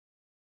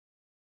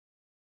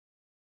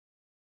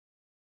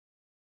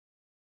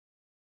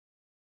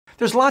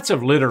There's lots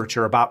of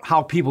literature about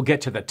how people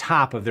get to the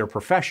top of their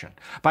profession.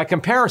 By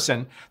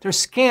comparison, there's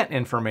scant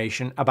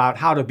information about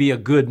how to be a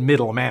good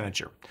middle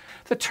manager.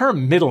 The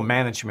term middle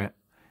management,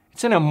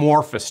 it's an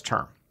amorphous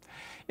term.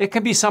 It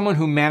can be someone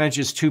who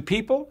manages 2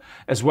 people,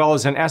 as well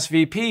as an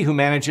SVP who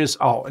manages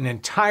an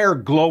entire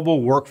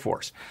global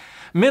workforce.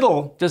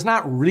 Middle does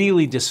not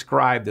really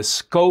describe the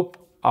scope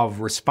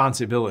of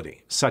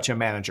responsibility such a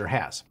manager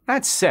has.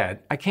 That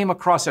said, I came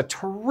across a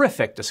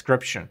terrific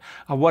description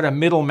of what a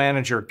middle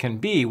manager can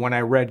be when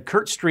I read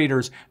Kurt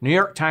Streeter's New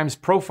York Times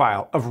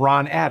profile of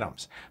Ron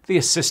Adams, the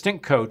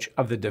assistant coach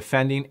of the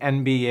defending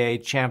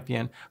NBA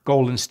champion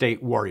Golden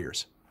State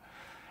Warriors.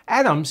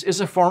 Adams is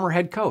a former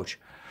head coach,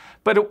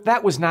 but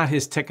that was not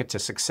his ticket to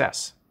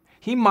success.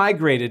 He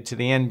migrated to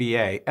the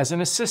NBA as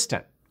an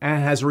assistant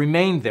and has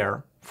remained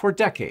there for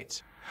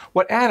decades.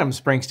 What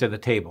Adams brings to the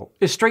table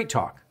is straight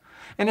talk.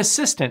 An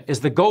assistant is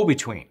the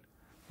go-between,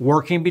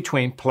 working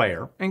between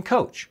player and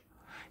coach.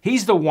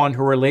 He's the one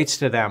who relates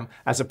to them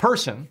as a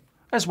person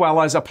as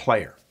well as a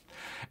player.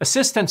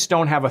 Assistants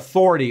don't have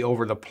authority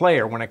over the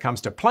player when it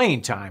comes to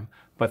playing time,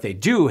 but they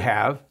do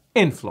have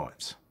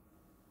influence.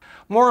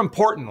 More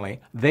importantly,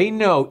 they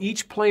know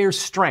each player's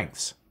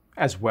strengths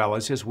as well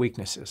as his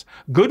weaknesses.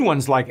 Good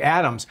ones like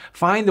Adams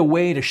find a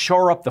way to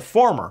shore up the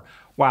former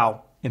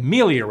while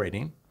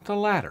ameliorating the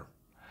latter.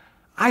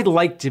 I'd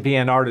like to be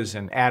an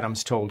artisan,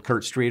 Adams told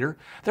Kurt Streeter.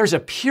 There's a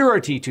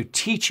purity to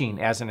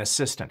teaching as an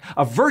assistant,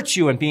 a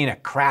virtue in being a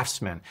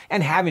craftsman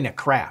and having a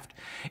craft.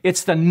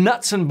 It's the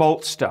nuts and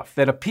bolts stuff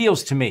that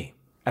appeals to me,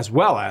 as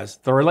well as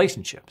the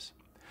relationships.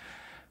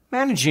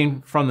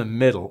 Managing from the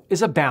middle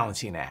is a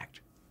balancing act.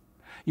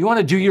 You want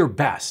to do your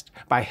best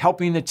by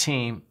helping the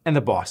team and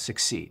the boss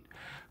succeed.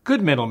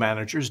 Good middle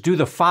managers do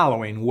the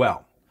following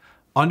well.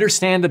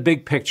 Understand the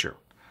big picture,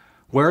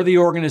 where the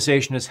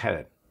organization is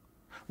headed.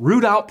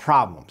 Root out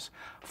problems.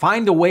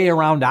 Find a way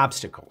around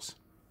obstacles.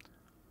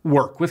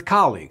 Work with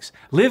colleagues.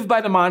 Live by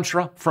the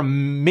mantra,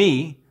 from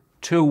me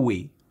to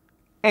we.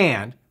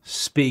 And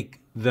speak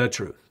the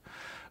truth.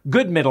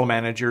 Good middle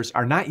managers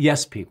are not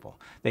yes people.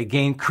 They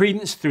gain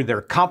credence through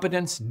their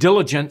competence,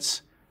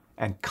 diligence,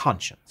 and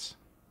conscience.